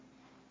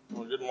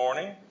Well, good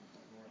morning.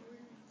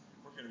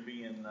 We're going to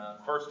be in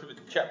 1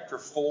 Timothy chapter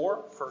 4.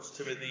 1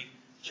 Timothy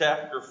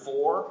chapter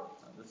 4.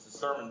 This is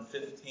sermon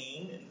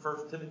 15 in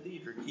 1 Timothy,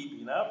 if you're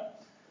keeping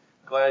up.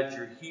 Glad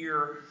you're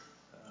here.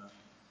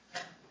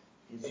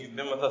 If you've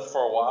been with us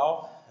for a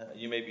while,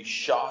 you may be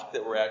shocked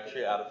that we're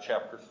actually out of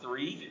chapter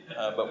 3,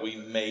 but we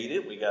made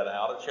it. We got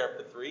out of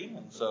chapter 3,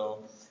 and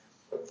so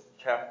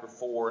chapter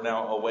 4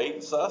 now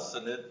awaits us,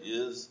 and it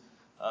is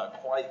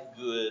quite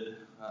good,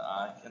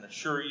 I can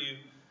assure you.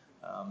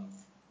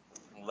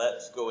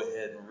 Let's go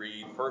ahead and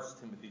read 1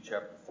 Timothy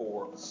chapter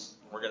 4.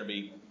 We're going to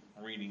be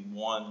reading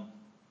 1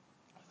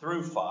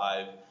 through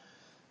 5.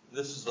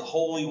 This is the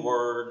holy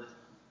word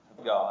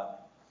of God.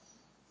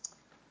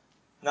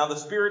 Now the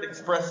Spirit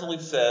expressly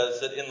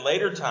says that in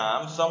later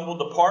times some will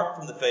depart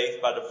from the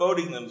faith by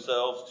devoting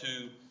themselves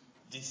to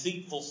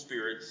deceitful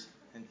spirits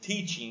and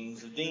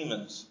teachings of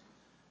demons,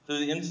 through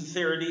the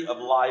insincerity of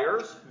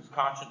liars whose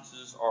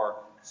consciences are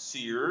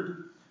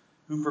seared,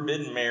 who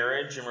forbid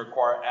marriage and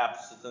require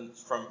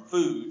abstinence from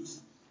foods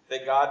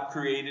that God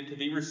created to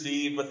be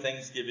received with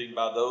thanksgiving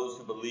by those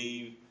who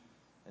believe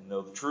and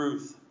know the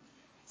truth.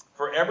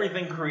 For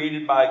everything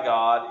created by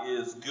God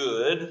is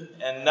good,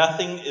 and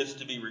nothing is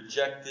to be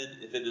rejected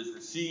if it is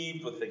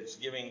received with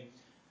thanksgiving,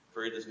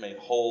 for it is made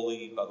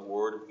holy by the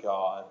word of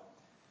God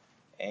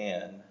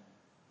and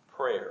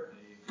prayer.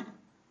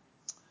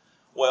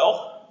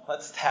 Well,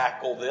 let's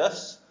tackle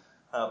this.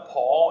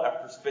 Paul,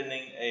 after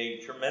spending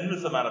a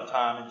tremendous amount of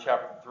time in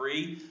chapter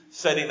 3,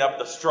 setting up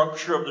the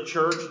structure of the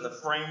church and the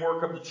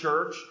framework of the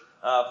church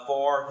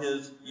for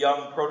his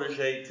young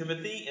protege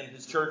Timothy in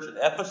his church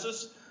at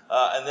Ephesus,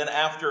 and then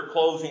after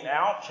closing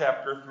out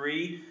chapter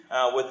 3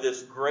 with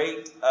this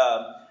great,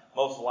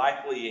 most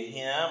likely a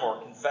hymn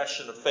or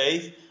confession of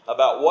faith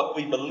about what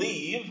we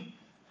believe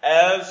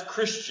as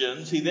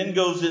Christians, he then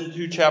goes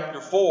into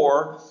chapter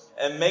 4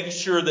 and makes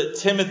sure that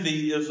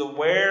Timothy is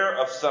aware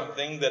of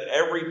something that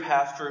every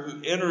pastor who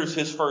enters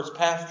his first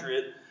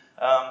pastorate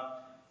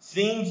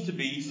seems to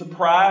be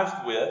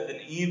surprised with,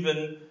 and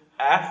even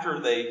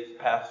after they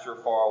pastor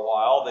for a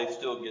while, they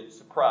still get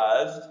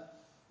surprised,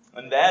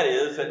 and that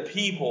is that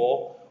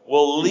people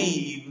will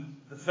leave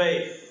the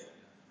faith.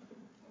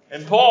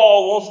 And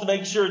Paul wants to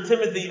make sure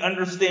Timothy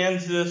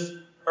understands this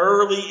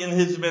early in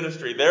his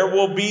ministry. There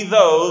will be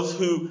those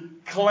who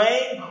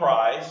claim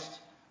Christ,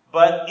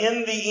 but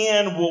in the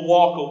end will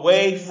walk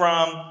away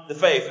from the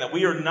faith. Now,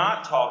 we are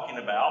not talking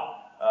about,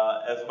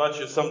 as much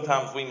as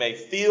sometimes we may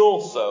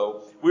feel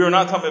so, we are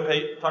not talking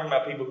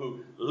about people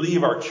who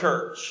leave our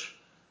church.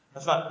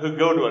 That's not who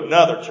go to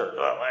another church.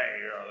 Oh, hey,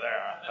 you're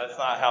there. That's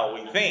not how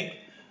we think.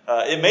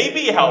 It may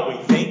be how we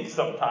think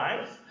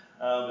sometimes,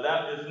 but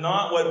that is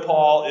not what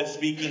Paul is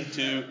speaking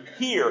to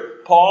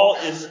here. Paul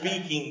is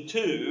speaking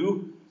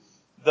to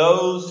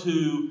those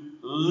who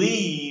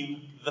leave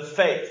the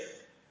faith.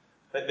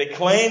 They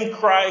claim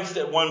Christ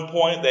at one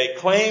point. They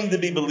claim to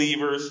be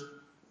believers,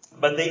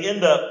 but they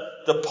end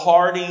up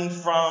departing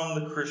from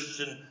the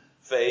Christian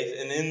faith.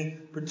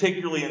 And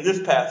particularly in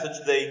this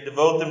passage, they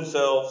devote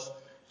themselves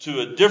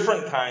to a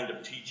different kind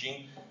of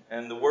teaching.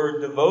 And the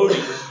word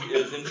devoting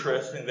is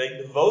interesting. They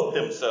devote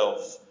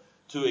themselves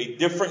to a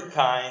different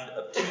kind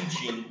of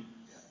teaching.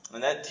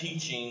 And that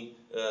teaching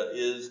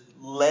is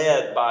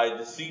led by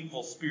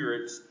deceitful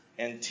spirits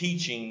and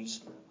teachings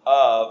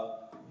of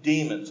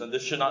demons. And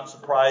this should not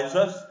surprise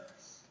us.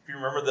 If you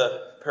remember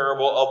the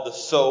parable of the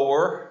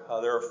sower,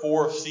 there are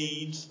 4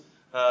 seeds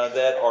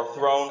that are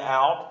thrown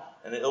out,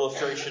 an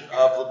illustration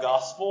of the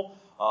gospel.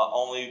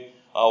 Only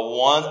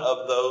one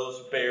of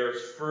those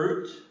bears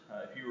fruit,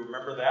 if you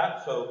remember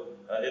that. So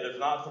it is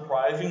not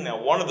surprising.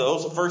 Now, one of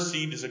those, the first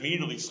seed, is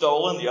immediately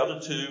stolen. The other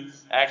 2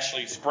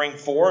 actually spring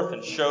forth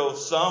and show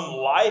some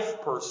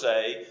life per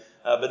se,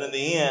 but in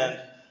the end,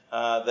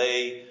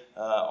 they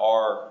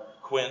are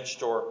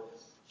quenched or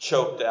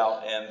choked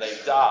out and they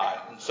die.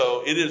 And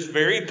so it is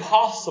very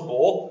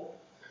possible,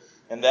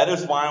 and that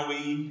is why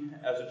we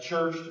as a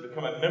church to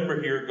become a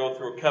member here go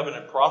through a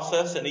covenant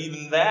process, and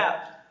even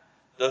that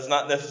does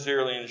not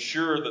necessarily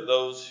ensure that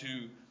those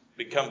who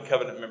become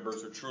covenant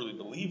members are truly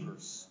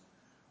believers.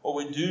 But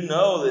we do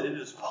know that it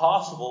is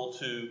possible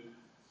to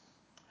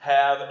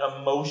have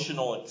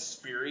emotional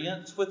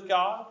experience with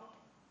God.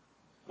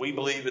 We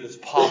believe it is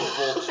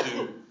possible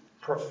to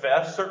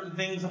profess certain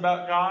things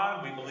about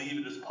God. We believe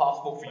it is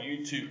possible for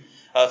you to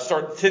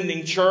start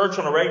attending church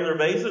on a regular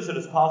basis. It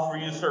is possible for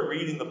you to start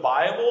reading the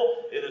Bible.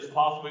 It is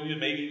possible for you to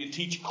maybe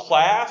teach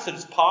class. It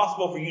is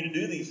possible for you to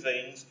do these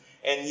things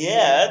and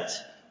yet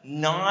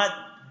not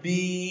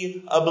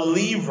be a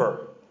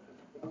believer.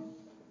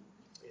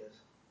 Yes.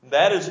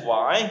 That is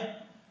why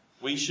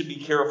we should be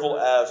careful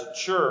as a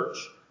church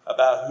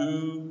about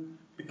who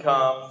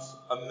becomes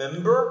a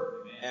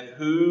member and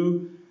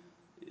who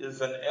is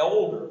an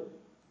elder.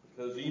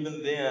 Because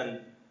even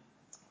then,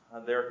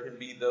 there can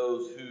be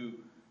those who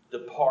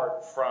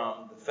depart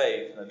from the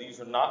faith. Now, these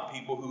are not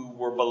people who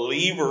were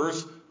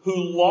believers who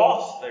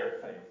lost their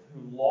faith,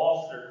 who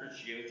lost their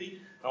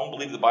Christianity. I don't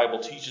believe the Bible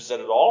teaches that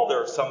at all.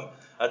 There are some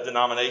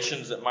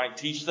denominations that might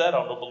teach that.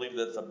 I don't believe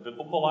that's a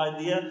biblical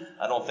idea.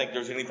 I don't think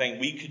there's anything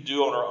we could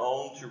do on our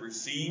own to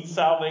receive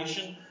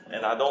salvation.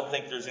 And I don't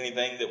think there's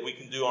anything that we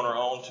can do on our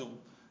own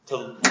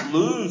to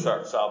lose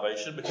our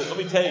salvation. Because let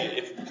me tell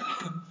you,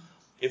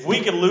 if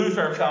we could lose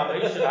our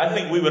salvation, I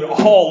think we would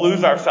all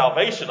lose our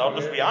salvation. I'll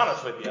just be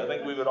honest with you. I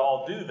think we would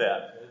all do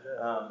that.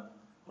 I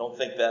don't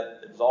think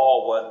that is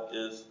all what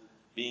is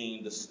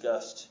being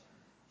discussed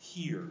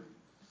here.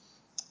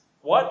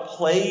 What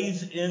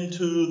plays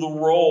into the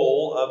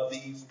role of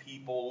these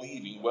people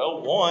leaving?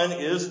 Well, one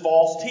is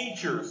false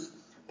teachers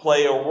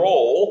play a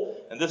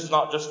role. And this is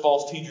not just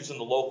false teachers in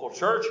the local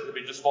church. It could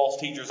be just false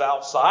teachers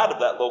outside of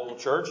that local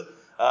church.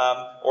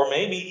 Or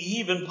maybe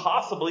even,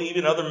 possibly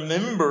even other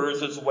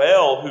members as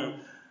well who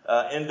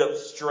end up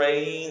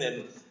straying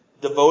and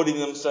devoting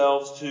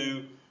themselves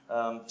to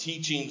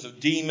teachings of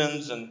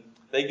demons, and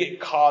they get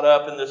caught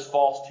up in this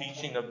false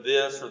teaching of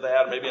this or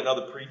that, or maybe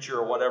another preacher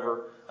or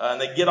whatever, and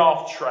they get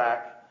off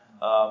track.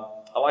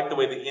 I like the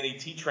way the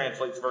NET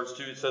translates verse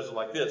 2. It says it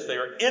like this: they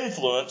are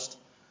influenced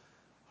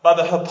by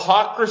the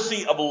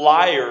hypocrisy of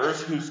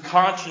liars whose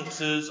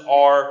consciences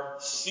are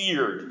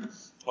seared.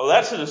 Well,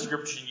 that's a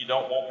description you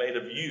don't want made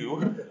of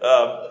you.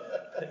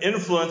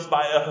 Influenced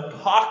by a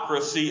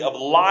hypocrisy of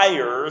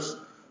liars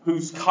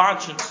whose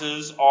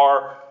consciences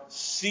are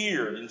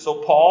seared. And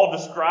so Paul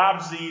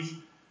describes these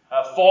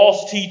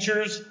false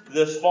teachers,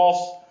 this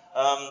false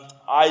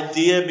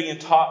idea being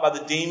taught by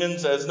the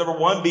demons as, number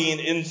one, being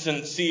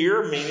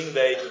insincere, meaning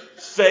they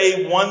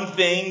say one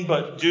thing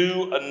but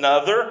do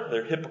another.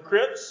 They're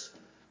hypocrites.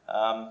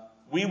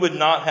 We would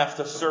not have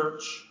to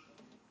search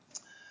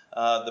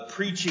the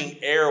preaching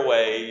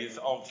airways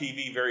on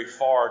TV very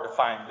far to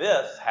find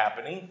this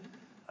happening.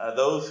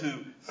 Those who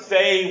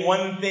say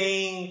one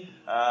thing,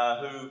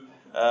 who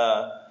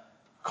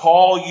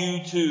call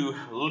you to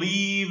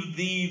leave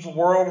these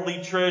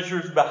worldly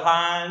treasures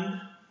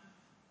behind,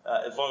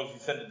 as long as you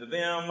send it to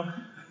them.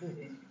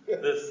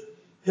 This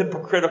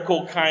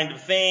hypocritical kind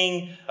of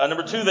thing.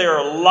 Number two, they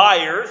are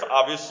liars,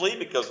 obviously,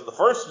 because of the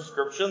first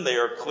description. They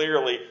are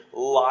clearly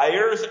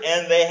liars,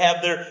 and they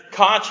have their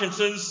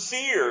consciences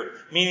seared,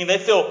 meaning they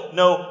feel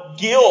no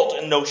guilt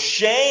and no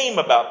shame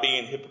about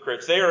being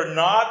hypocrites. They are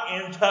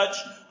not in touch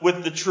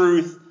with the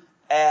truth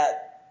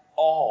at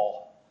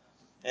all.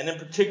 And then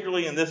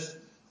particularly in this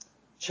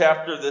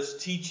chapter,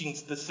 this teaching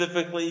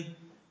specifically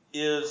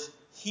is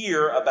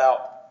here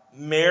about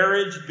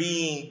marriage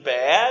being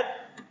bad,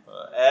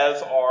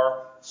 as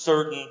are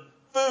certain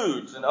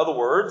foods. In other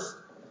words,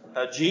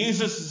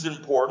 Jesus is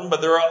important,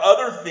 but there are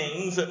other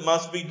things that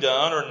must be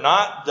done or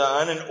not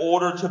done in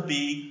order to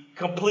be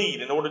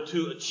complete, in order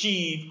to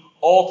achieve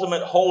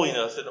ultimate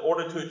holiness, in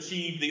order to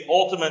achieve the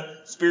ultimate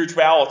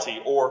spirituality,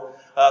 or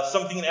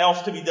something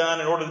else to be done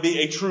in order to be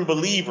a true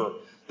believer.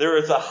 There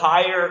is a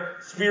higher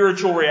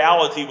spiritual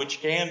reality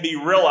which can be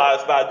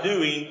realized by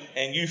doing,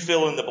 and you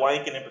fill in the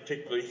blank, and in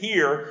particular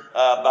here,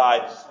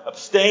 by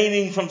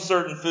abstaining from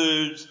certain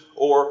foods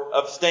or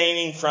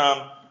abstaining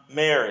from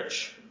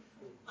marriage.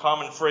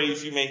 Common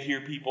phrase you may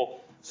hear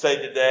people say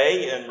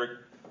today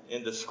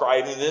in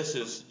describing this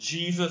is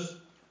Jesus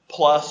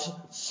plus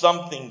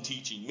something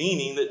teaching,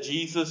 meaning that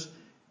Jesus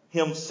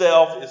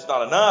himself is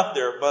not enough.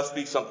 There must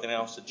be something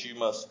else that you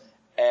must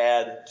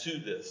add to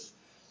this.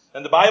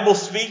 And the Bible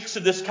speaks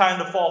of this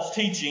kind of false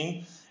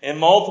teaching in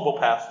multiple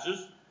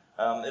passages.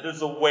 It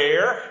is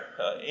aware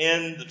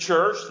in the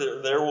church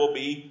that there will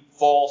be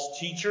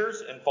false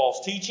teachers and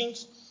false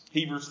teachings.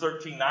 Hebrews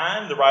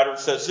 13:9, the writer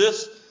says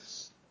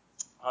this: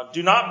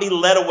 do not be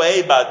led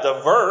away by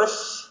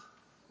diverse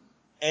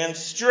and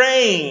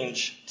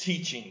strange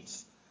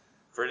teachings.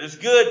 For it is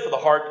good for the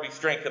heart to be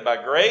strengthened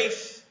by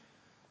grace,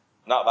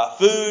 not by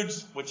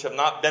foods which have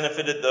not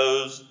benefited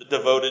those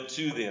devoted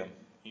to them.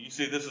 You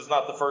see, this is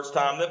not the first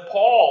time that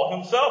Paul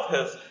himself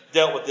has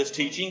dealt with this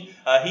teaching.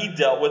 He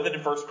dealt with it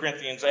in 1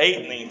 Corinthians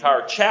 8 in the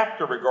entire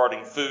chapter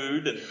regarding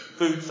food and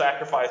food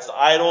sacrificed to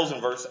idols.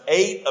 In verse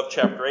 8 of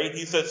chapter 8,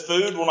 he says,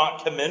 food will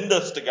not commend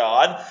us to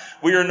God.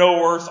 We are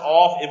no worse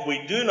off if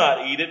we do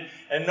not eat it,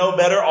 and no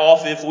better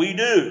off if we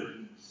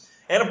do.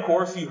 And of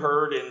course, you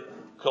heard in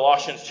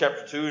Colossians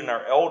chapter 2 in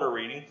our elder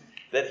reading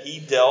that he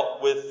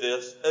dealt with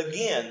this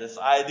again, this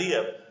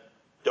idea of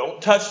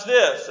don't touch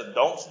this and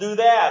don't do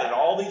that and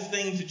all these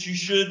things that you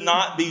should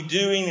not be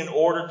doing in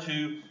order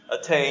to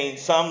attain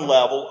some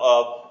level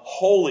of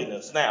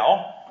holiness.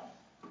 Now,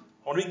 I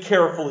want to be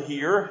careful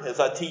here as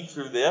I teach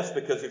through this,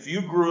 because if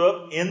you grew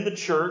up in the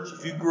church,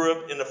 if you grew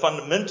up in a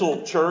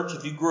fundamental church,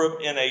 if you grew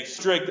up in a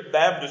strict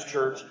Baptist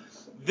church,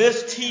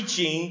 this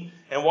teaching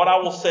and what I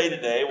will say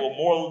today will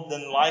more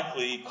than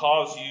likely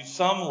cause you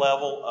some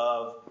level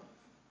of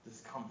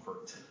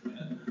discomfort.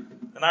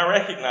 And I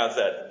recognize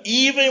that.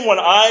 Even when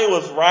I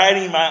was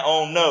writing my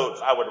own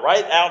notes, I would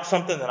write out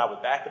something, then I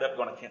would back it up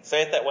going, I can't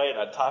say it that way, and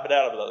I'd type it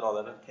out. I'd be like,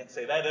 oh, I can't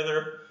say that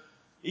either.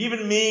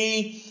 Even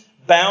me,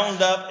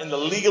 bound up in the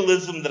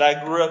legalism that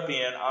I grew up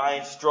in,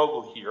 I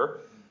struggled here.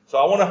 So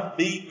I want to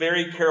be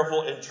very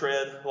careful and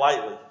tread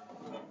lightly.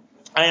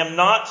 I am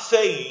not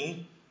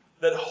saying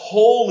that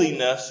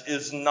holiness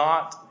is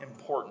not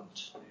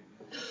important.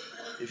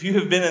 If you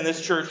have been in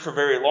this church for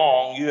very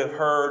long, you have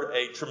heard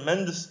a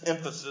tremendous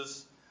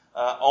emphasis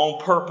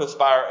on purpose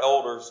by our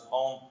elders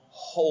on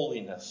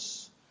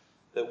holiness.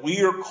 That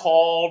we are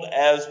called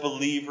as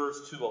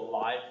believers to a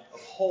life of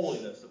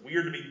holiness. That we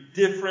are to be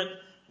different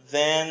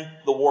than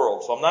the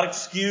world. So I'm not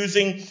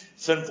excusing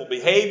sinful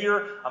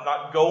behavior. I'm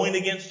not going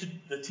against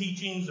the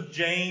teachings of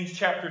James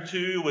chapter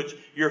 2, which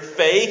your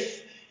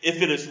faith,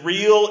 if it is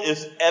real,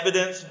 is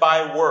evidenced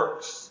by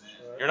works.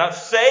 You're not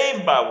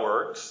saved by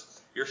works.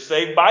 You're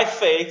saved by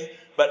faith.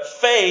 But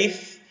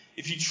faith,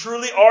 if you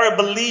truly are a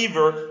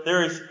believer,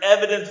 there is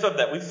evidence of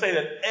that. We say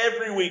that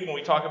every week when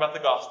we talk about the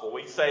gospel.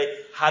 We say,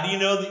 how do you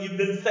know that you've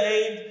been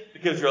saved?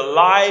 Because your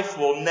life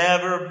will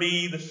never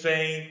be the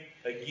same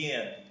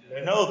again.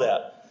 We know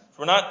that. So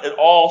we're not at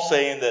all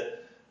saying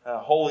that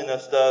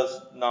holiness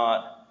does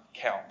not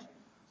count.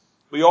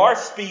 We are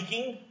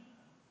speaking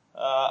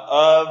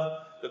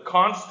of the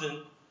constant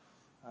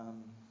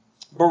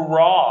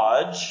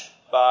barrage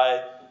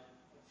by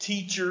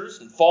teachers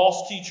and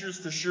false teachers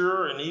for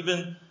sure, and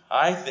even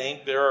I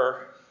think there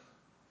are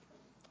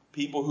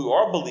people who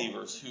are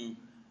believers who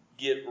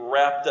get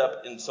wrapped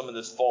up in some of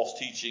this false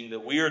teaching,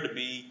 that we are to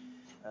be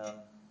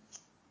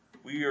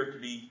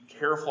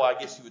careful, I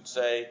guess you would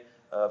say,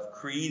 of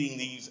creating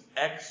these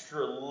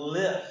extra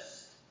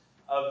lists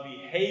of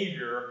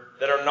behavior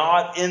that are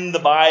not in the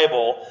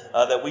Bible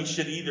that we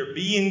should either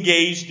be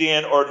engaged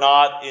in or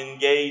not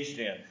engaged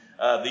in.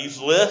 These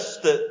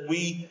lists that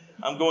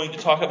I'm going to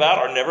talk about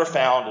are never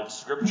found in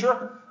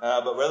Scripture,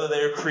 but rather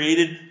they are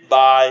created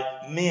by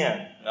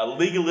men. Now,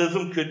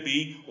 legalism could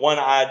be one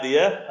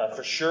idea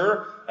for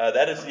sure.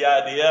 That is the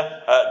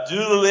idea. Do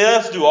the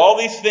list, do all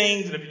these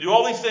things, and if you do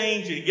all these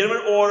things, you get them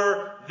in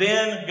order,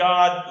 then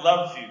God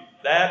loves you.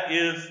 That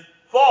is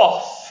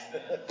false.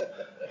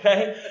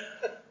 Okay?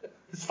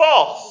 It's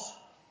false.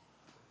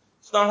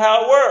 It's not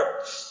how it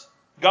works.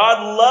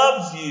 God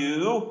loves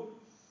you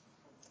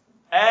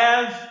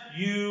as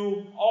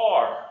you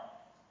are.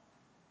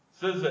 It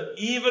says that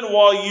even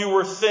while you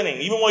were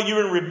sinning, even while you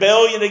were in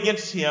rebellion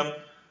against Him,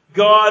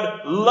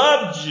 God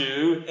loved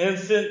you and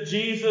sent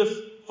Jesus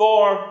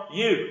for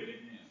you.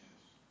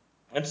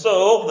 And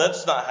so,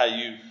 that's not how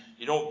you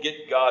don't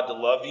get God to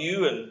love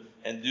you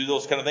and do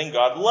those kind of things.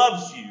 God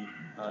loves you.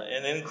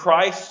 And in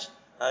Christ,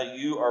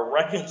 you are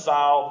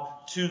reconciled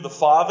to the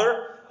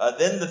Father.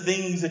 Then the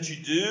things that you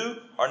do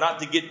are not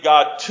to get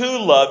God to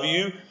love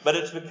you, but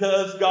it's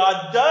because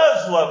God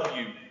does love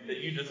you that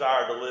you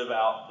desire to live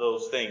out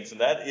those things. And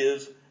that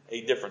is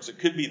a difference. It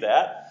could be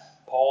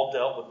that. Paul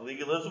dealt with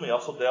legalism. He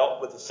also dealt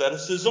with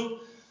asceticism.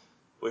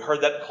 We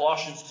heard that in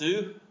Colossians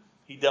 2.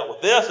 He dealt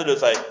with this. It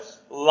is a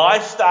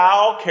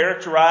lifestyle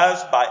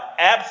characterized by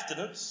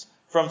abstinence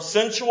from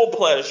sensual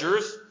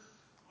pleasures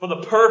for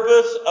the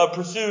purpose of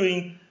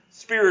pursuing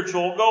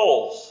spiritual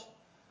goals.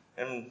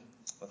 And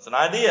that's an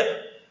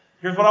idea.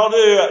 Here's what I'll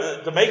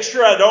do. To make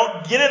sure I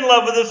don't get in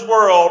love with this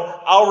world,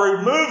 I'll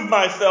remove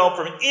myself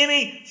from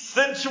any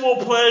sensual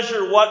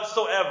pleasure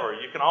whatsoever.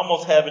 You can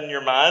almost have in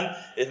your mind,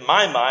 in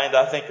my mind,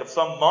 I think of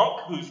some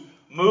monk who's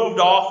moved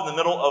off in the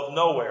middle of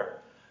nowhere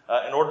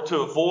in order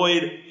to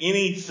avoid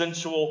any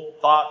sensual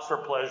thoughts or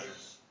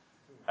pleasures.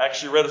 I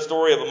actually read a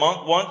story of a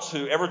monk once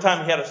who every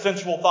time he had a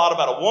sensual thought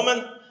about a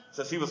woman,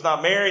 since he was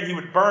not married, he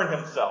would burn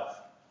himself.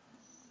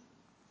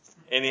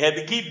 And he had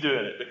to keep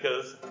doing it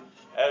because,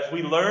 as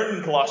we learn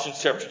in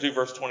Colossians chapter 2,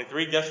 verse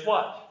 23, guess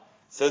what?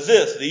 It says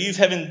this, these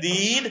have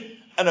indeed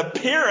an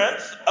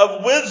appearance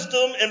of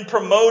wisdom in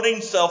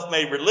promoting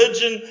self-made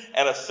religion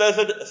and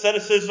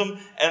asceticism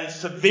and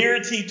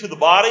severity to the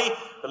body.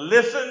 But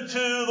listen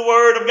to the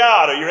word of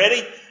God. Are you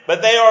ready?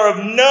 But they are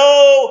of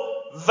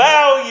no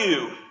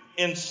value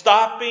in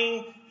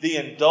stopping the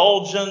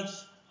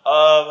indulgence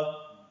of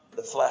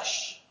the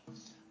flesh.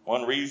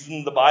 One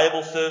reason the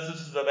Bible says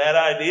this is a bad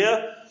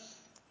idea,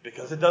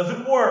 because it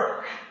doesn't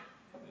work.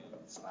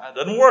 It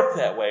doesn't work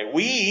that way.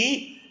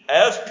 We,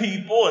 as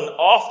people, and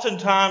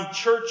oftentimes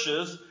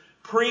churches,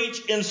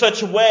 preach in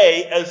such a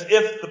way as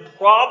if the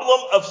problem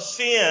of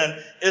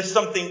sin is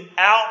something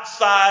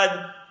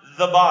outside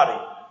the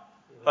body.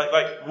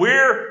 Like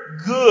we're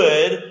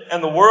good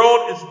and the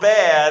world is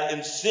bad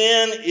and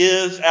sin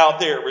is out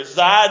there. It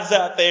resides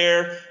out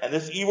there and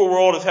this evil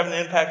world is having an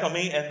impact on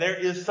me, and there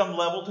is some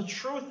level to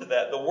truth to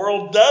that. The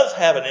world does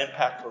have an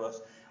impact on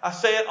us. I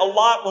say it a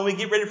lot when we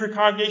get ready for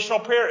congregational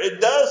prayer. It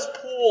does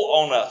pull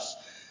on us.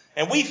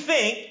 And we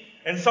think,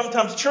 and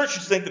sometimes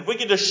churches think, that if we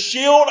could just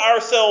shield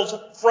ourselves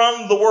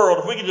from the world,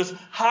 if we could just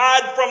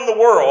hide from the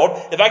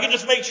world, if I could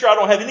just make sure I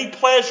don't have any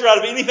pleasure out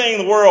of anything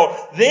in the world,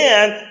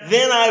 then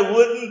I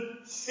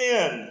wouldn't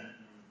sin.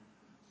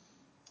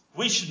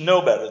 We should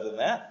know better than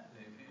that.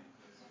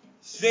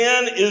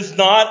 Sin is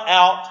not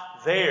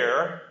out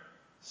there.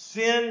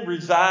 Sin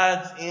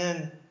resides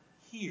in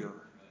here.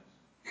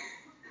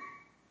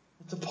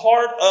 It's a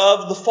part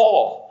of the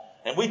fall.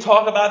 And we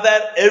talk about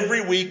that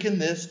every week in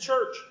this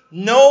church.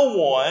 No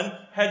one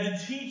had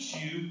to teach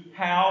you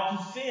how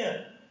to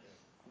sin.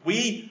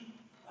 We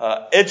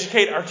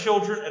educate our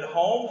children at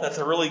home. That's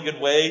a really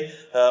good way,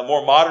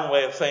 more modern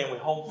way of saying we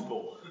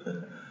homeschool.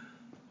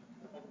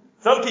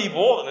 Some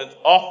people, and it's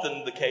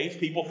often the case,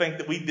 people think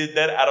that we did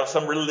that out of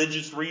some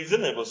religious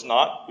reason. It was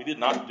not. We did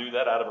not do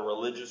that out of a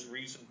religious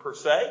reason per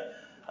se.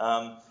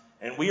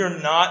 And we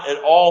are not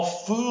at all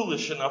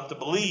foolish enough to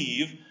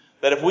believe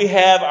that if we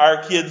have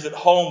our kids at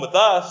home with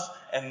us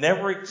and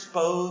never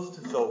exposed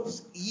to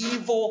those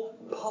evil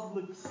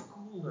public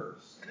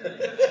schoolers,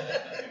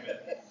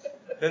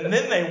 then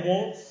they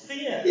won't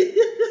sin.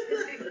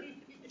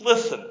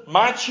 Listen,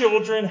 my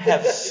children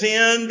have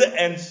sinned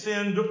and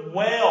sinned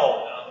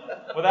well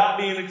without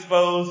being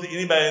exposed to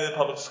anybody in the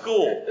public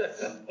school.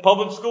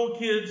 Public school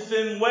kids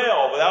sin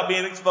well without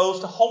being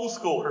exposed to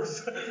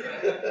homeschoolers.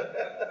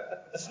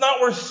 That's not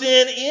where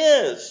sin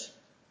is.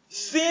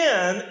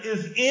 Sin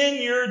is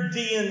in your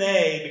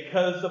DNA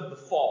because of the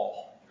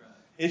fall.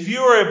 If you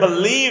are a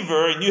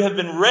believer and you have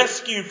been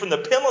rescued from the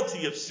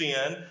penalty of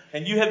sin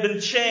and you have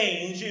been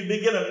changed, you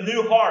begin a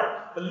new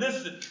heart. But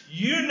listen,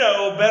 you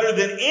know better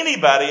than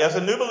anybody as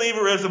a new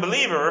believer, as a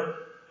believer,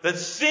 that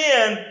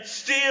sin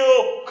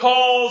still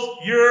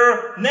calls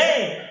your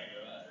name.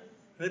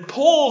 It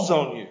pulls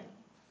on you.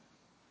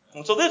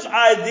 And so this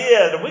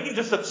idea that we can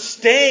just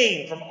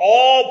abstain from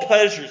all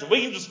pleasures, if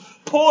we can just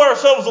pull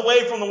ourselves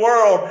away from the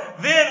world,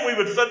 then we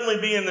would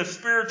suddenly be in this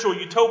spiritual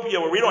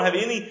utopia where we don't have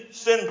any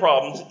sin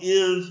problems,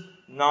 is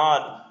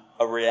not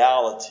a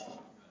reality.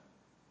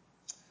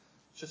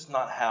 It's just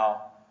not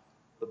how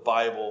the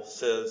Bible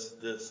says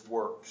this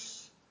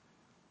works.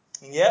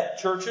 And yet,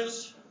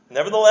 churches,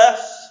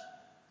 nevertheless,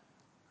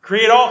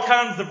 create all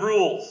kinds of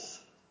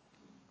rules.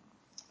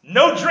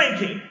 No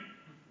drinking.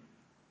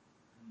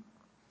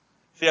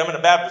 See, I'm in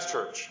a Baptist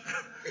church.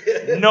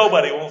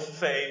 Nobody wants to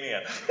say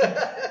amen.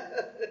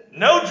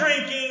 No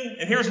drinking,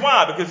 and here's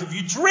why. Because if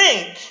you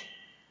drink,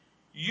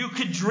 you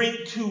could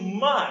drink too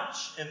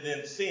much and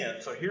then sin.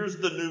 So here's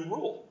the new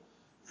rule.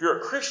 If you're a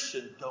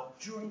Christian, don't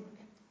drink.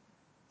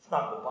 It's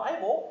not the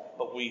Bible,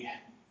 but we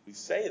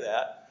say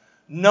that.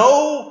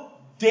 No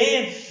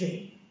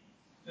dancing.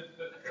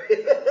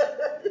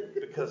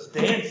 Because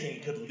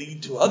dancing could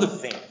lead to other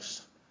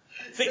things.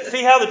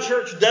 See how the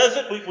church does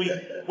it?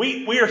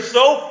 We are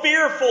so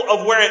fearful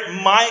of where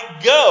it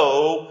might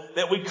go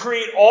that we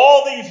create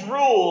all these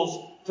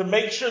rules to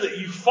make sure that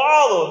you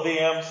follow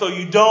them so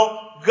you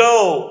don't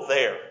go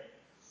there.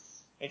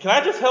 And can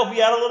I just help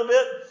you out a little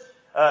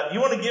bit? You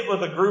want to get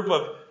with a group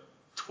of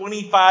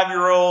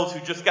 25-year-olds who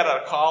just got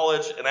out of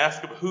college and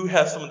ask them who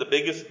has some of the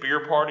biggest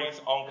beer parties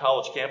on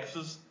college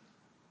campuses?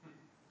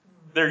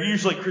 They're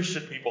usually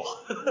Christian people.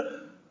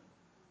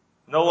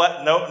 No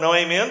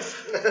amens?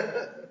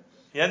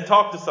 You hadn't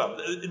talked to some.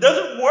 It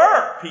doesn't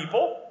work,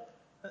 people.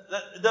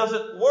 It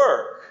doesn't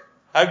work.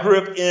 I grew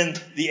up in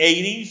the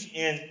 80s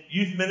in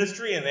youth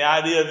ministry, and the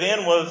idea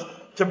then was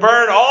to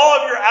burn all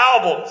of your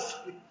albums.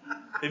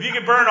 If you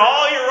could burn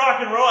all your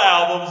rock and roll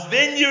albums,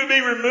 then you would be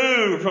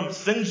removed from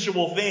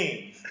sensual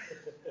things.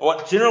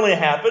 What generally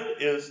happened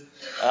is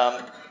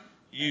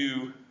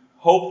you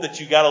hope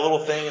that you got a little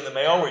thing in the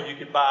mail where you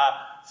could buy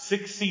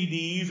 6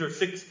 CDs or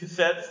 6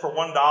 cassettes for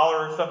 $1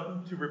 or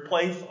something to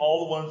replace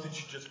all the ones that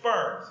you just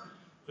burned.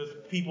 Because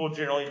people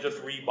generally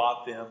just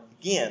rebought them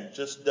again. It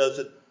just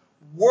doesn't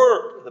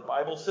work. The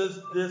Bible says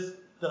this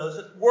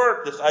doesn't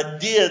work. This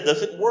idea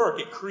doesn't work.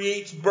 It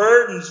creates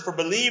burdens for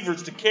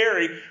believers to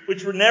carry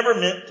which were never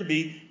meant to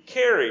be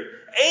carried.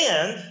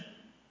 And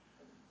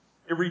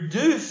it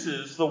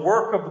reduces the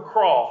work of the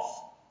cross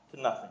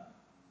to nothing.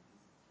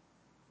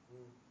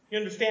 You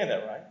understand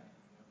that, right?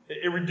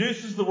 It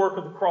reduces the work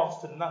of the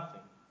cross to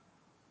nothing.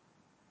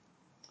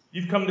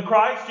 You've come to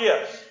Christ?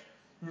 Yes.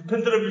 You've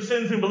repented of your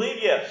sins and believe?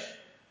 Yes.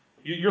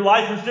 Your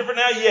life is different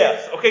now?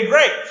 Yes. Okay,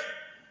 great.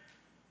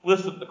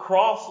 Listen, the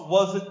cross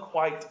wasn't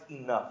quite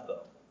enough,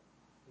 though.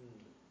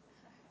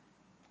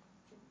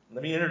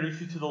 Let me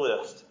introduce you to the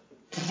list.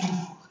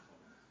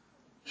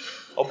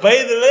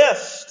 Obey the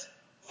list.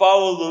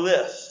 Follow the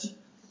list.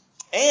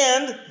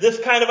 And this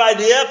kind of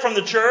idea from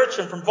the church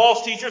and from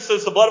false teachers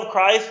says the blood of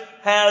Christ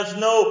has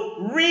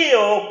no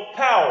real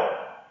power.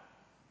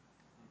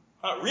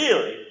 Not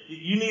really.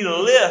 You need a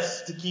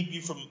list to keep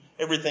you from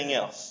everything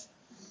else.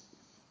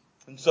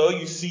 And so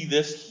you see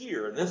this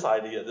here, in this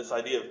idea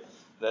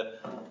that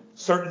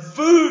certain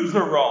foods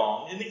are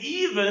wrong, and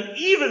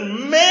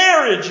even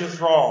marriage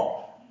is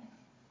wrong.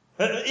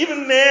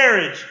 Even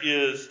marriage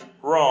is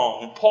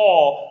wrong. And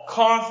Paul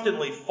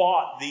constantly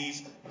fought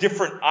these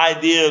different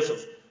ideas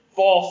of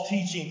false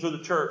teaching through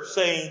the church,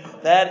 saying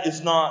that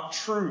is not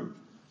true.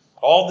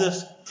 All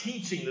this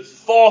teaching, this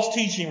false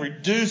teaching,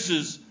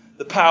 reduces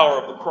the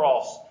power of the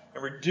cross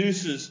and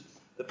reduces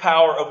the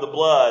power of the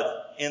blood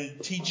in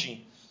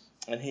teaching.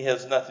 And he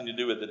has nothing to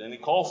do with it. And he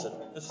calls it,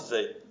 this is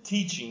a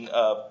teaching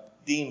of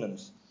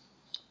demons.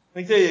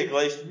 Let me tell you,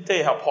 Galatians, let me tell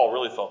you how Paul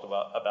really felt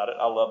about it.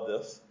 I love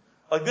this.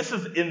 Like, this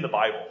is in the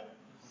Bible.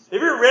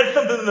 Have you ever read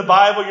something in the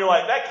Bible and you're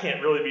like, that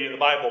can't really be in the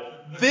Bible?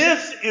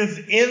 This is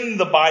in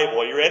the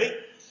Bible. Are you ready?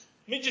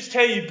 Let me just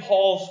tell you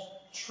Paul's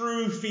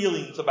true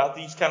feelings about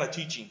these kind of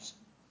teachings.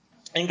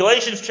 In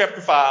Galatians chapter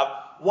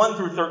 5, 1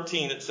 through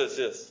 13, it says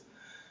this.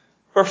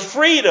 For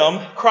freedom,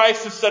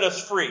 Christ has set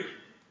us free.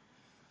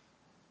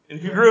 And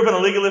if you grew up in a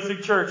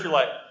legalistic church, you're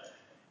like,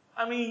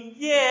 I mean,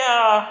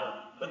 yeah,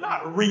 but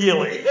not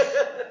really.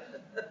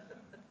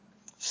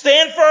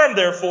 Stand firm,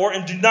 therefore,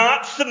 and do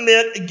not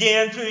submit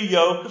again to a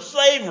yoke of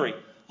slavery.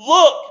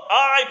 Look,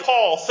 I,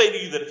 Paul, say to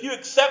you that if you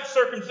accept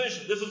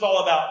circumcision, this is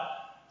all about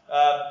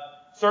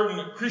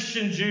certain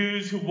Christian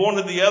Jews who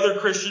wanted the other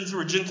Christians who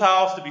were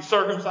Gentiles to be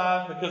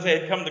circumcised because they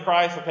had come to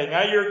Christ. Okay,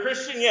 now you're a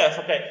Christian? Yes.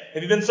 Okay.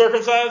 Have you been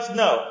circumcised?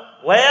 No.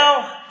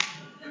 Well,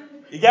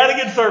 you got to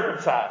get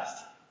circumcised.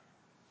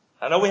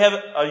 I know we have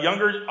a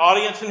younger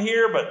audience in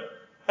here, but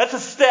that's a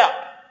step.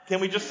 Can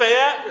we just say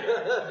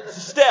that? It's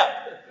a step.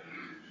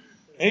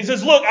 And he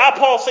says, look, I,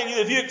 Paul, say to you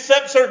that if you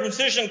accept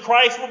circumcision,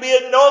 Christ will be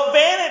of no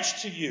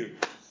advantage to you.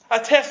 I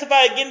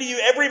testify again to you,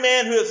 every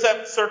man who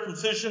accepts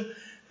circumcision,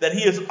 that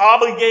he is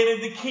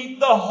obligated to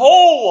keep the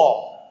whole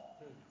law.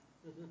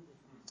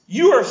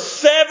 You are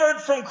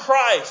severed from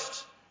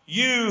Christ.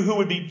 You who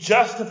would be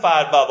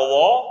justified by the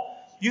law,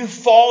 you've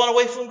fallen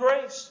away from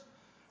grace.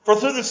 For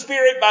through the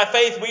Spirit, by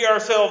faith, we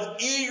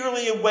ourselves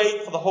eagerly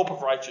await for the hope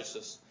of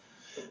righteousness.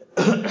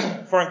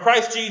 For in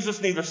Christ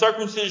Jesus, neither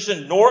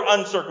circumcision nor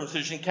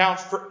uncircumcision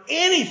counts for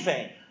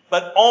anything,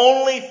 but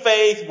only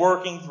faith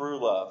working through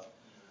love.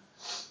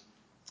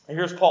 And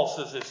here's Paul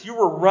says this, you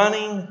were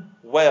running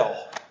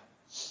well.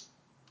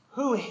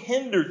 Who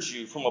hindered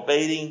you from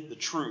obeying the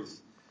truth?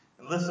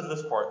 And listen to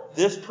this part.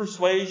 This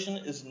persuasion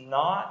is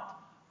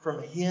not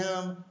from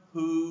him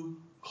who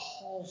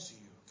calls you.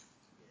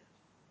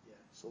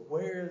 So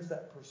where is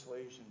that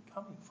persuasion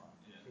coming from?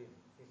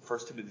 1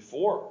 Timothy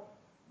 4.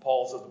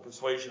 Paul says the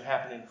persuasion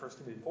happening in 1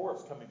 Timothy 4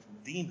 is coming from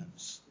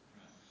demons.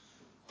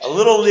 A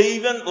little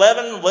leaven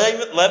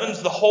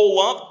leavens the whole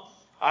lump.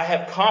 I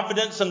have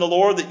confidence in the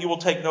Lord that you will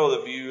take note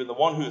of you, and the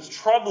one who is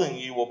troubling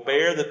you will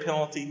bear the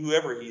penalty,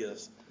 whoever he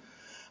is.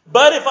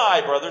 But if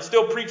I, brother,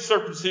 still preach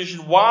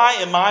circumcision, why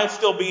am I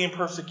still being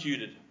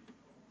persecuted?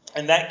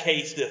 In that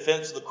case, the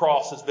offense of the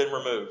cross has been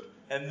removed.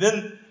 And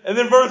then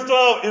verse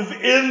 12 is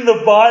in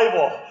the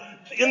Bible.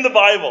 In the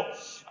Bible.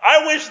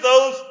 I wish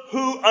those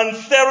who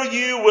unsettle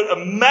you would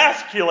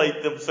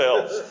emasculate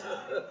themselves.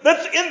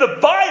 That's in the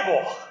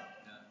Bible.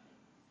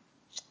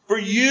 For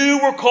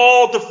you were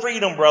called to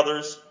freedom,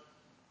 brothers.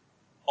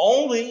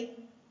 Only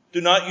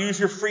do not use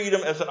your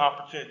freedom as an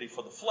opportunity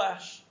for the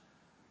flesh,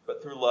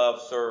 but through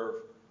love serve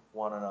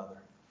one another.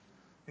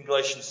 In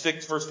Galatians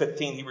 6, verse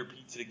 15, he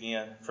repeats it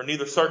again. For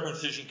neither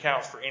circumcision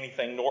counts for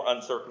anything nor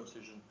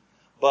uncircumcision,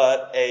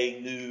 but a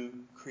new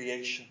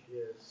creation.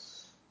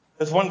 Yes.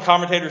 As one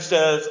commentator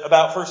says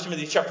about 1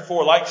 Timothy chapter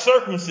 4, like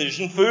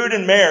circumcision, food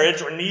and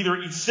marriage are neither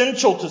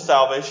essential to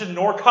salvation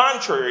nor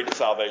contrary to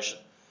salvation.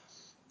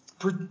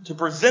 To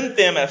present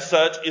them as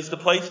such is to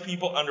place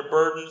people under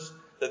burdens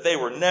that they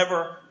were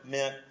never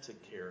meant to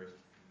carry.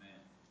 Amen.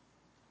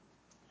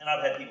 And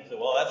I've had people say,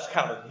 well, that's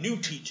kind of a new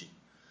teaching.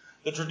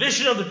 The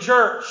tradition of the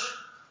church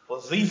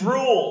was these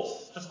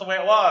rules, just the way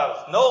it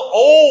was. No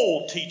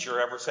old teacher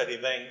ever said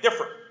anything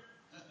different.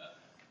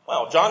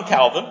 Well, John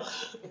Calvin,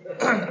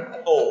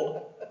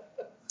 old,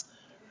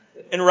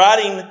 in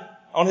writing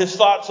on his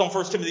thoughts on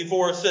 1 Timothy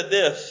 4, said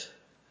this,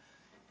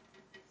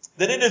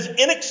 that it is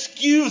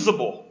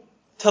inexcusable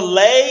to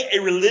lay a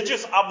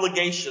religious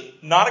obligation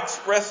not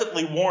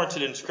expressly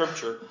warranted in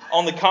Scripture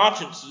on the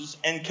consciences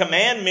and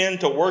command men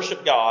to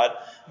worship God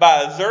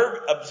by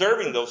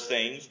observing those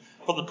things,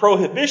 for the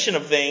prohibition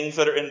of things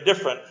that are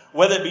indifferent,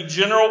 whether it be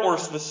general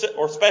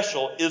or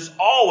special, is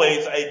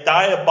always a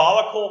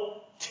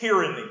diabolical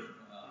tyranny.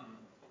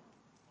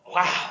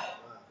 Wow.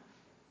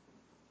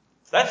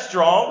 That's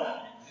strong.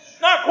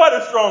 Not quite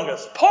as strong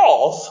as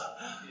Paul's.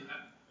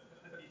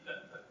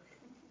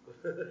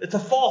 It's a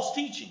false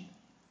teaching.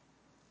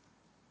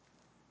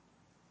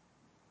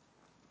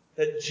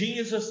 That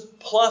Jesus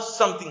plus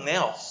something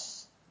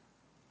else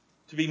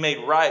to be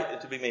made right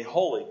and to be made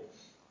holy,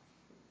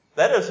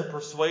 that is a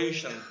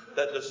persuasion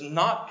that does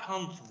not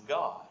come from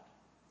God.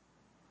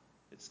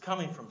 It's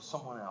coming from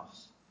someone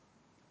else.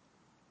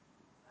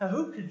 Now,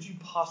 who could you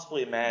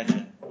possibly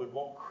imagine would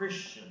want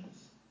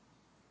Christians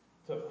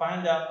to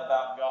find out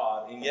about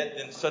God and yet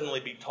then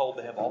suddenly be told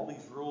they have all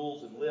these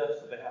rules and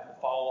lists that they have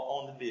to follow,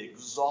 only to be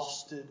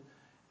exhausted,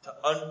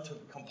 to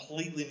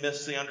completely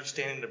miss the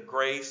understanding of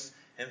grace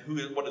and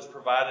what is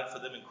provided for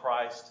them in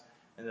Christ,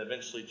 and then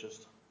eventually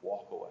just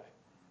walk away?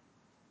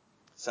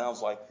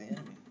 Sounds like the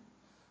enemy.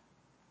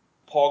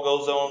 Paul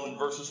goes on in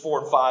verses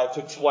 4 and 5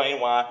 to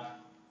explain why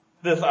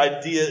this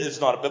idea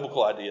is not a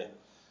biblical idea.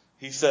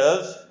 He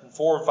says in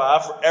 4 and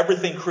 5, for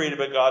everything created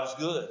by God is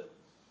good.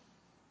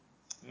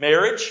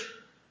 Marriage,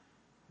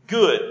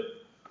 good.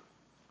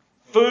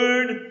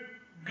 Food,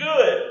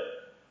 good.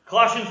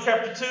 Colossians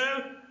chapter 2,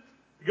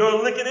 you go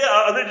and look at it.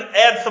 I'll just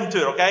add some to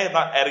it, okay? I'm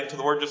not adding to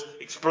the word, just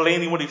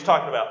explaining what he's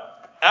talking about.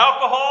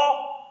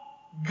 Alcohol,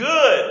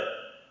 good.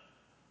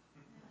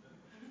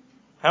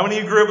 How many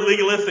of you grew up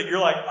legalistic? You're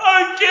like,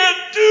 I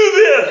can't do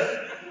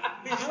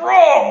this. He's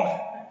wrong.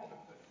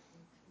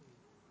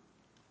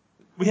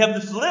 We have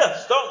this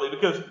list, don't we?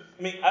 Because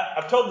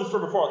I've told this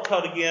story before. I'll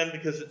tell it again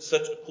because it's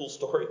such a cool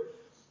story.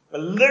 I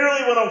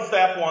literally went on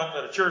staff once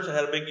at a church that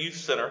had a big youth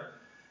center,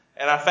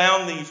 and I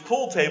found these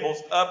pool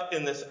tables up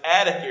in this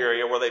attic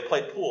area where they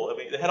played pool.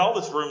 They had all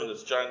this room in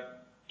this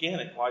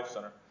gigantic life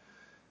center.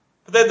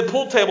 But they had the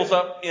pool tables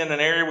up in an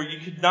area where you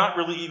could not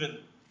really even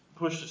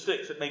push the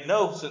sticks. It made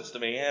no sense to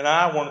me, and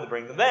I wanted to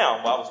bring them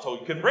down. Well, I was told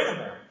you couldn't bring them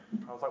down.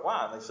 I was like,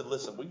 why? And they said,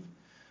 listen,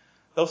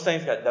 those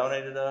things got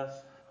donated to us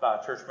by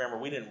a church member.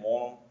 We didn't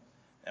want them,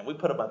 and we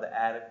put them in the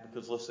attic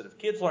because, listen, if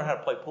kids learn how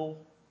to play pool,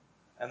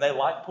 and they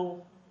like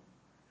pool,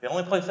 the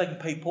only place they can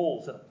play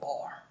pool is in a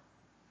bar.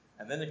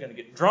 And then they're going to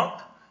get drunk,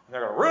 and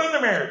they're going to ruin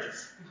their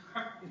marriages.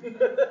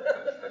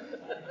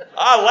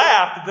 I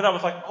laughed, and then I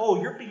was like,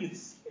 oh, you're being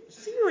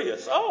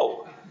serious.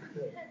 Oh,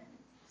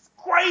 it's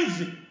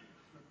crazy.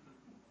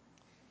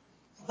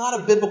 It's not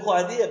a biblical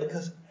idea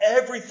because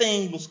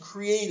everything was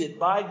created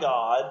by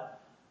God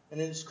and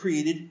it is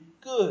created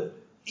good.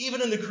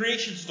 Even in the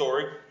creation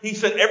story, he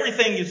said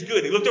everything is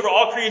good. He looked over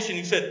all creation and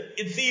he said,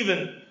 it's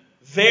even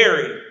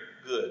very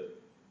good.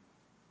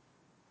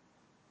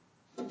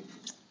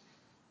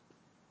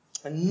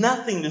 And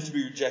nothing is to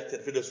be rejected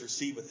if it is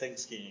received with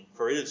thanksgiving,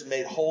 for it is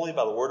made holy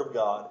by the word of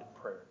God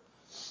in prayer.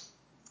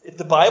 If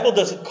the Bible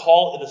doesn't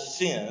call it a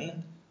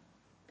sin,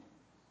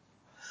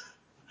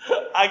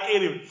 I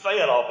can't even say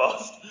it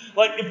almost.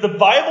 Like, if the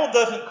Bible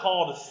doesn't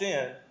call it a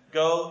sin,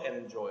 go and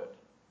enjoy it.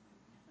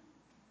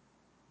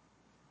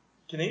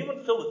 Can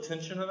anyone feel the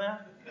tension of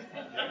that?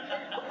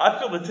 I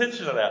feel the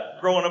tension of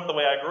that, growing up the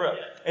way I grew up.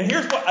 And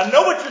here's what, I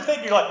know what you're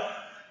thinking. You're like,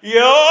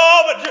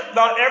 but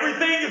not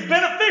everything is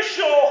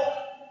beneficial.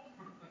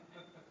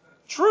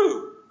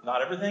 True,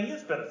 not everything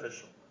is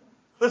beneficial.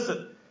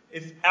 Listen,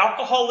 if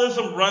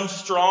alcoholism runs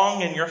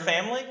strong in your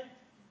family,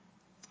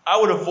 I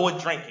would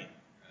avoid drinking.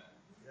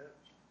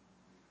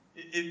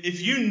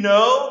 If you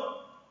know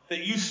that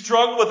you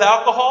struggle with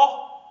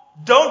alcohol,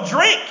 don't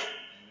drink.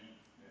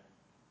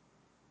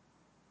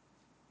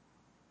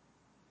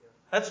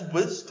 That's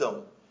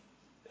wisdom.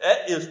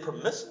 That is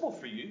permissible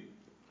for you,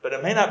 but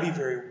it may not be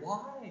very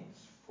wise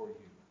for you.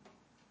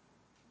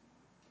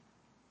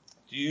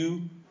 Do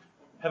you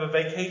have a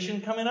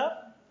vacation coming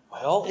up?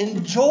 Well,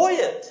 enjoy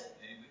it.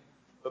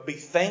 But be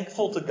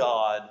thankful to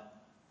God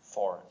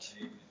for it.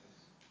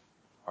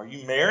 Are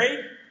you married?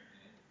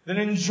 Then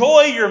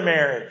enjoy your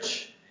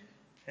marriage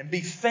and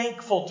be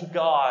thankful to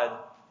God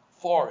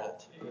for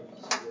it.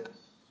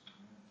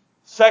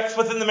 Sex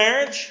within the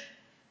marriage?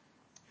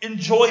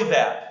 Enjoy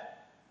that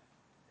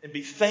and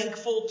be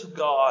thankful to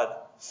God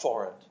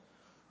for it.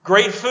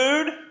 Great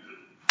food?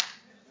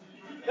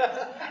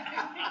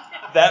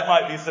 That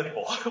might be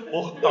sinful.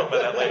 We'll talk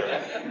about that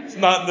later. It's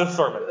not in this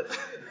sermon.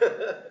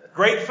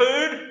 Great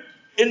food?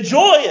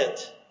 Enjoy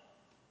it.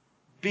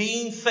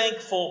 Being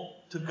thankful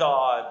to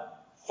God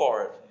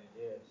for it.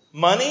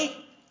 Money?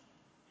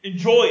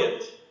 Enjoy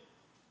it.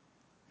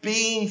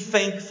 Being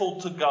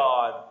thankful to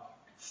God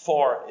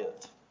for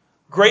it.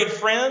 Great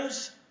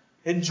friends?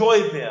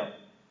 Enjoy them.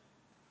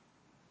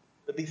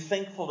 But be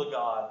thankful to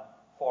God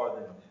for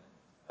them.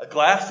 A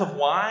glass of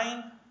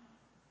wine?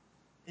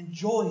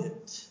 Enjoy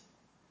it.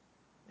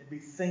 And be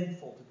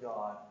thankful to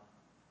God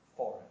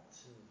for it.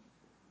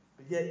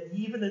 But yet,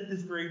 even at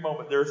this very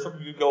moment, there are some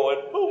of you going,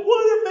 but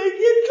what if they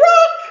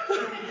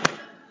get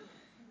drunk?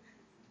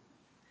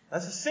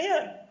 That's a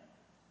sin.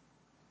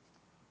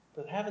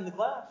 But having the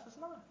glass is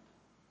not.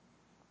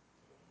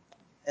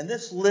 And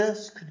this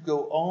list could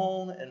go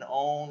on and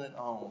on and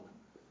on.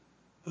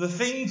 For the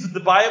things that the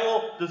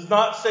Bible does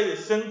not say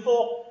is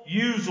sinful,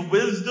 use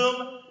wisdom,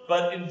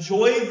 but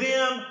enjoy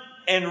them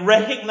and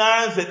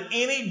recognize that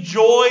any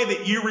joy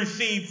that you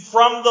receive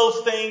from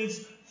those things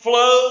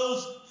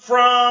flows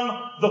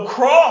from the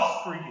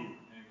cross for you.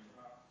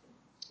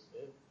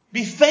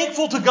 Be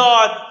thankful to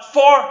God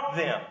for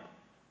them.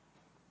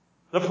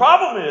 The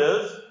problem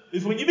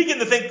is when you begin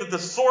to think that the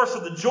source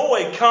of the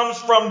joy comes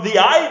from the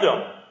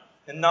item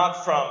and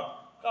not from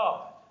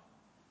God.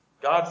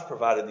 God's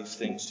provided these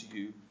things to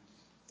you.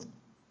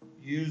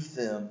 Use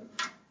them.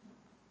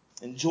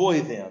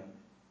 Enjoy them.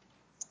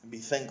 And be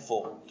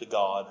thankful to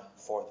God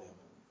for them.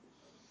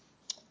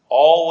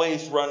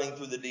 Always running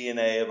through the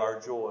DNA of our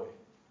joy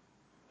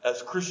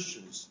as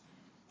Christians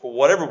for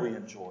whatever we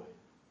enjoy.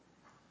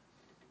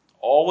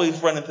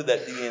 Always running through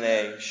that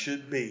DNA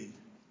should be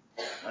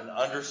an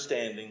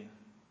understanding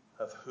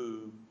of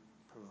who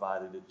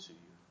provided it to you.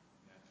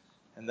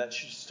 And that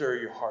should stir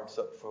your hearts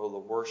up for the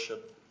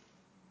worship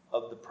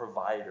of the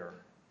provider,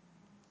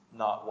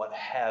 not what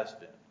has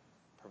been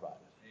provided.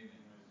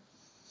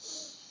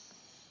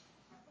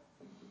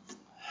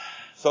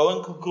 So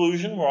in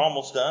conclusion, we're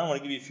almost done. I want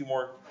to give you a few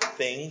more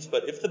things.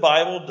 But if the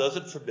Bible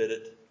doesn't forbid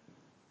it,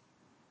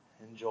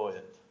 enjoy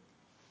it.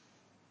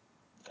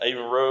 I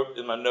even wrote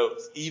in my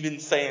notes, even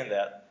saying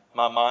that,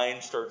 my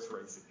mind starts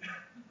racing.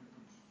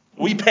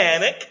 We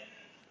panic.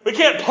 We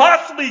can't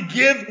possibly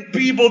give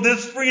people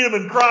this freedom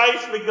in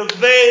Christ because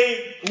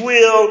they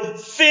will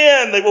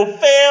sin. They will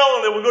fail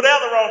and they will go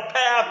down the wrong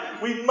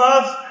path. We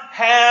must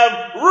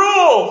have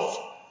rules.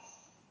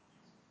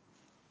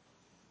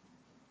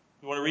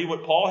 You want to read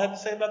what Paul had to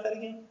say about that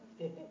again?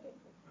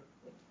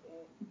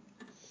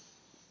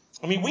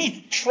 I mean,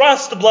 we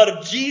trust the blood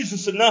of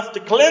Jesus enough to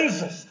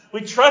cleanse us.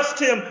 We trust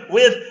Him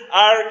with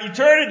our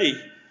eternity.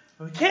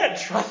 We can't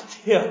trust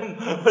Him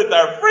with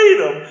our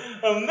freedom.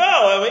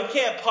 We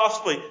can't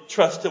possibly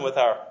trust Him with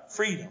our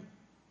freedom.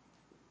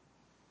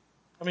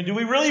 I mean, do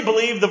we really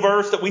believe the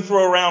verse that we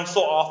throw around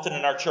so often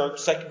in our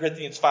church, 2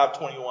 Corinthians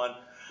 5:21?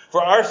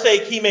 For our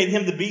sake He made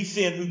Him to be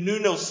sin who knew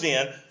no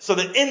sin, so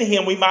that in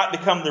Him we might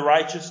become the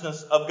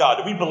righteousness of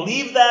God. Do we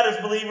believe that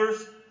as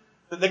believers?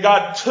 That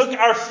God took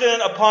our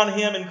sin upon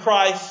Him in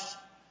Christ,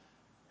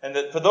 and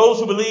that for those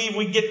who believe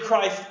we get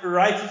Christ's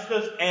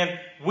righteousness and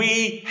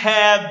we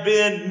have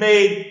been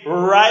made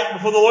right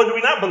before the Lord? Do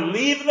we not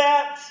believe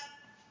that?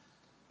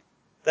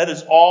 That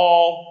is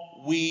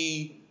all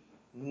we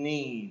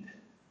need.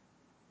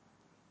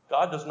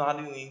 God does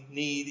not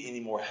need any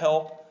more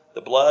help.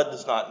 The blood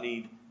does not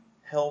need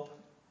help.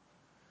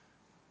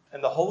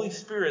 And the Holy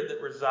Spirit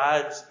that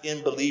resides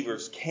in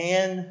believers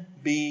can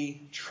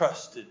be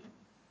trusted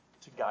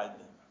to guide them.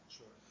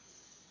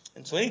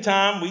 And so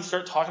anytime we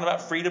start talking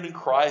about freedom in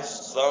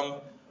Christ, some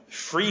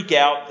freak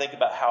out and think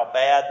about how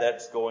bad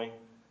that's going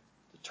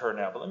to turn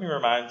out. But let me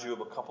remind you of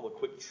a couple of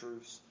quick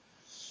truths.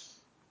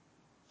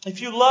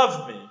 If you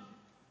love me,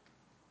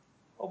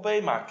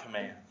 obey my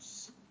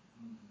commands.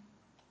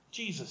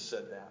 Jesus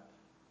said that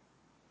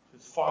to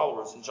His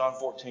followers in John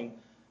 14:15.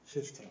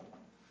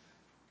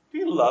 Do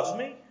you love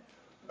me?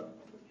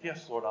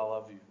 Yes, Lord, I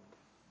love you.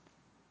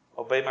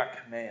 Obey my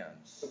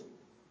commands.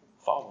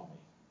 Follow me.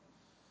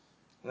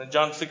 And then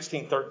John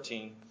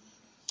 16:13,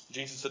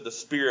 Jesus said the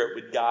Spirit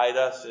would guide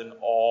us in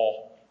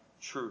all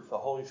truth. The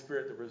Holy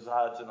Spirit that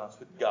resides in us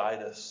would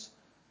guide us.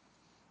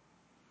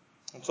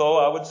 And so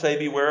I would say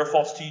beware of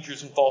false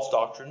teachers and false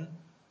doctrine.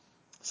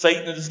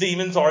 Satan and his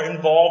demons are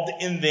involved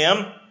in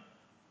them.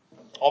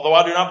 Although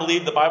I do not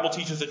believe the Bible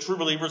teaches that true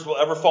believers will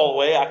ever fall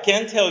away, I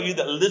can tell you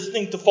that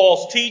listening to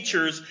false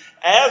teachers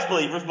as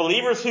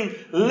believers who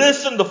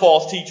listen to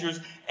false teachers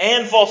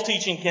and false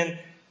teaching can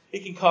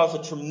cause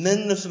a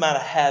tremendous amount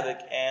of havoc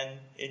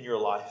in your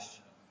life.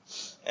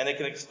 And it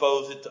can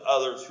expose it to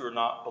others who are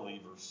not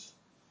believers.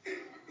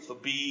 So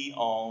be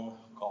on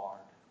guard.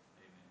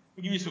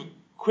 I'll give you some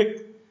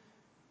quick,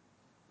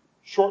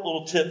 short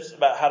little tips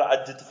about how to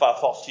identify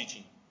false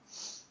teaching.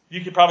 You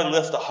could probably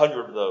list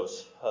 100 of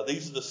those.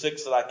 These are the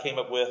 6 that I came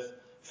up with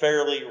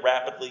fairly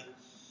rapidly.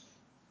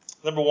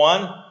 Number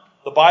 1,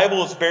 the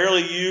Bible is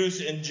barely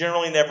used and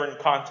generally never in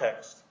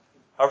context.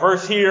 A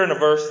verse here and a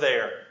verse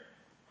there.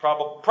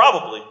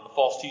 Probably a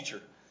false teacher.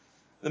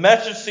 The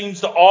message seems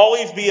to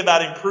always be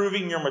about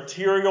improving your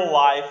material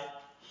life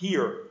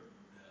here.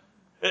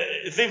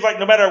 It seems like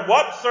no matter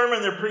what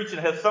sermon they're preaching,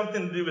 it has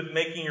something to do with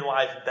making your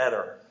life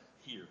better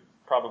here.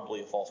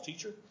 Probably a false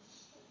teacher.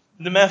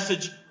 The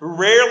message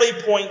rarely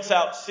points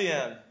out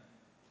sin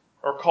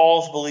or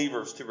calls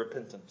believers to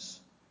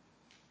repentance.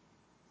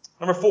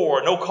 Number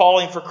 4, no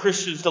calling for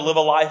Christians to live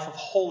a life of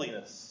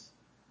holiness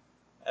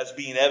as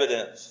being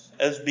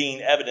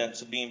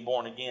evidence of being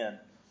born again.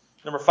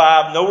 Number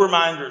 5, no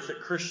reminders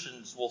that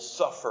Christians will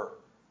suffer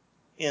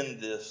in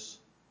this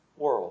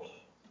world.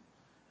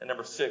 And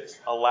number 6,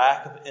 a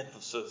lack of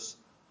emphasis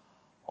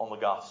on the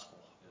gospel.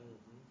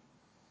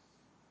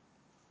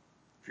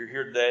 If you're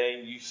here today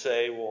and you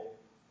say, well,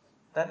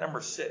 that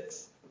number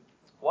 6,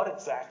 what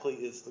exactly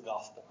is the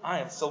gospel? I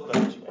am so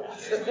glad you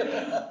asked.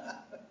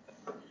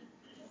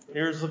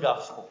 Here's the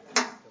gospel.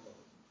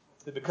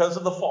 That because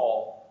of the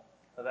fall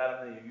of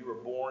Adam and Eve, you were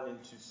born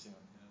into sin.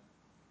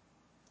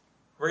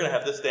 We're going to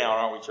have this down,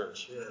 aren't we,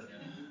 church? Yeah.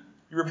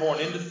 You were born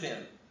into sin.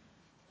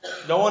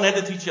 No one had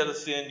to teach you how to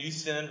sin. You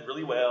sinned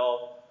really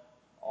well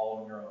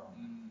all on your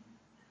own.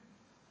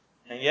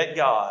 And yet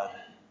God,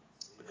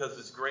 because of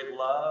His great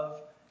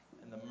love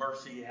and the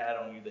mercy He had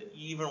on you, that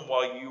even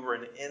while you were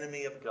an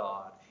enemy of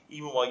God,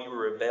 even while you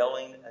were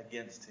rebelling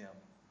against Him,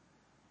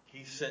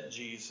 He sent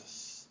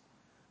Jesus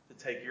to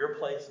take your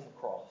place on the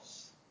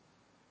cross,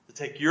 to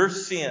take your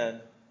sin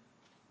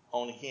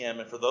on Him.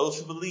 And for those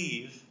who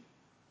believe,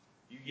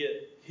 you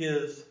get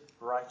His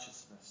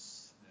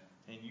righteousness,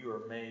 and you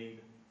are made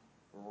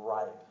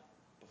right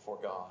before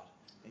God,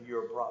 and you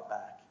are brought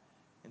back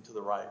into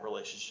the right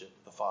relationship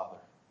with the Father.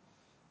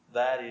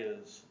 That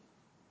is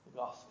the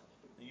gospel.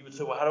 And you would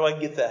say, well, how do I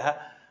get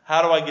that?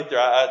 How do I get there?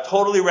 I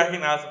totally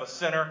recognize I'm a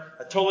sinner.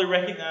 I totally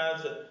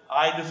recognize that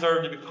I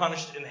deserve to be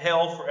punished in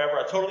hell forever.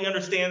 I totally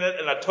understand that,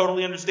 and I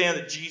totally understand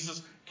that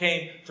Jesus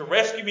came to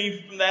rescue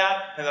me from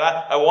that, and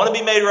that I want to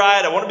be made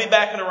right. I want to be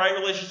back in the right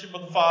relationship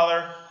with the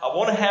Father. I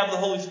want to have the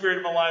Holy Spirit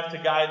in my life to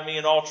guide me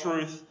in all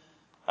truth.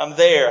 I'm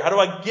there. How do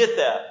I get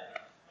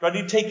that? Do I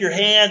need to take your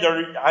hand,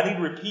 or I need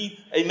to repeat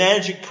a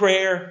magic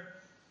prayer?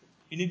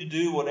 You need to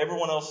do what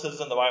everyone else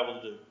says in the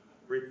Bible to do.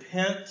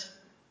 Repent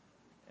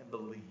and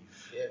believe.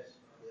 Yes.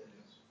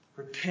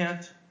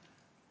 Repent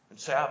and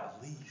say, I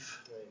believe.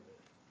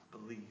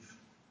 Believe.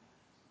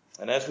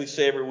 And as we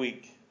say every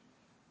week,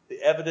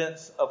 the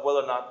evidence of whether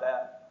or not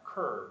that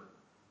occurred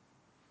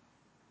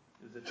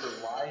is that your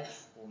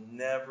life will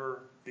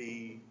never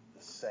be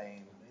the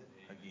same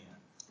again.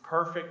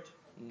 Perfect?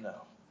 No.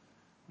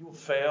 You will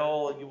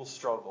fail and you will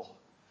struggle.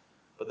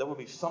 But there will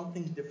be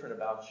something different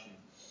about you,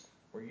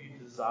 where you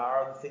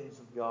desire the things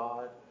of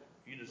God,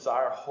 you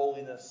desire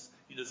holiness,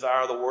 you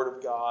desire the Word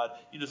of God,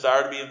 you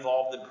desire to be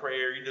involved in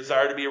prayer, you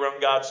desire to be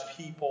around God's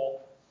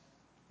people.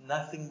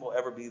 Nothing will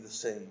ever be the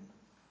same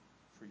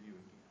for you again.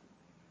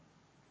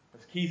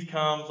 As Keith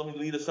comes, let me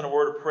lead us in a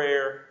word of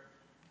prayer.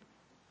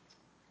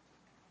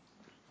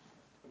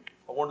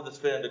 I wanted to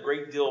spend a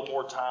great deal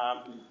more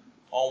time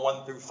on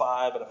 1 through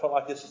 5, but I felt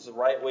like this is the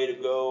right way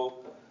to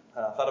go.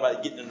 I thought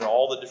about getting into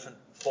all the different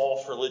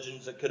false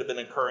religions that could have been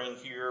occurring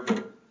here, but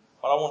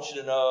what I want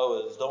you to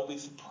know is don't be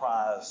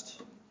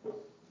surprised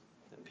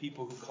that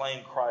people who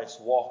claim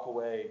Christ walk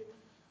away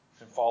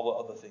and follow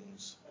other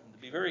things. And to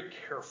be very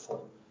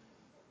careful.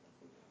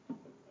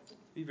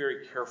 Be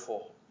very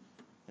careful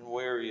and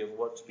wary of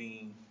what's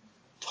being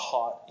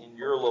taught in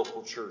your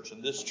local church,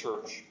 in this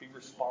church. Be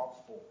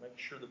responsible. Make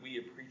sure that we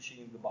are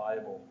preaching the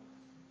Bible,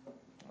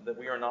 that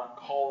we are not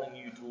calling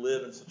you to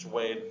live in such a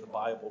way that the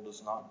Bible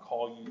does not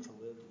call you to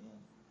live in.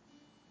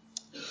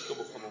 Let's go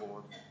before the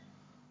Lord.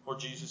 Lord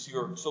Jesus, you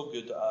are so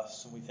good to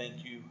us, and we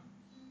thank you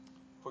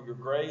for your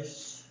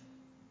grace.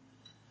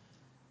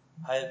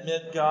 I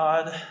admit,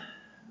 God,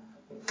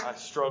 I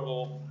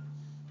struggle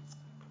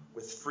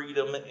with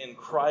freedom in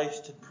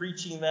Christ and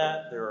preaching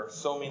that. There are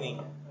so many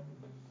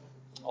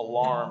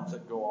alarms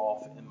that go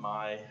off in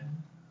my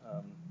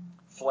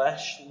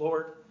flesh,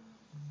 Lord.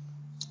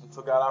 And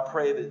so, God, I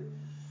pray that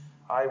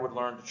I would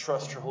learn to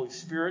trust your Holy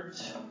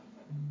Spirit.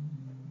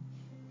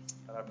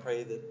 And I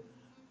pray that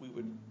we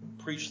would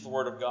preach the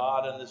Word of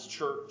God in this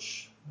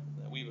church,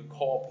 that we would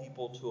call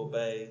people to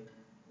obey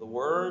the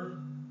Word,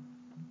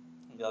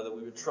 and God, that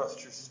we would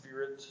trust your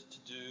Spirit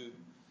to do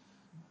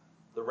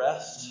the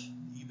rest.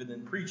 Even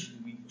in preaching,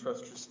 we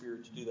trust your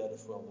Spirit to do that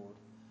as well, Lord.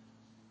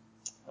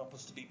 Help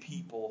us to be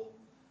people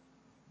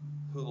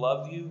who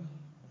love you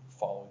and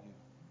follow you.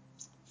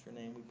 In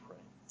your name we pray.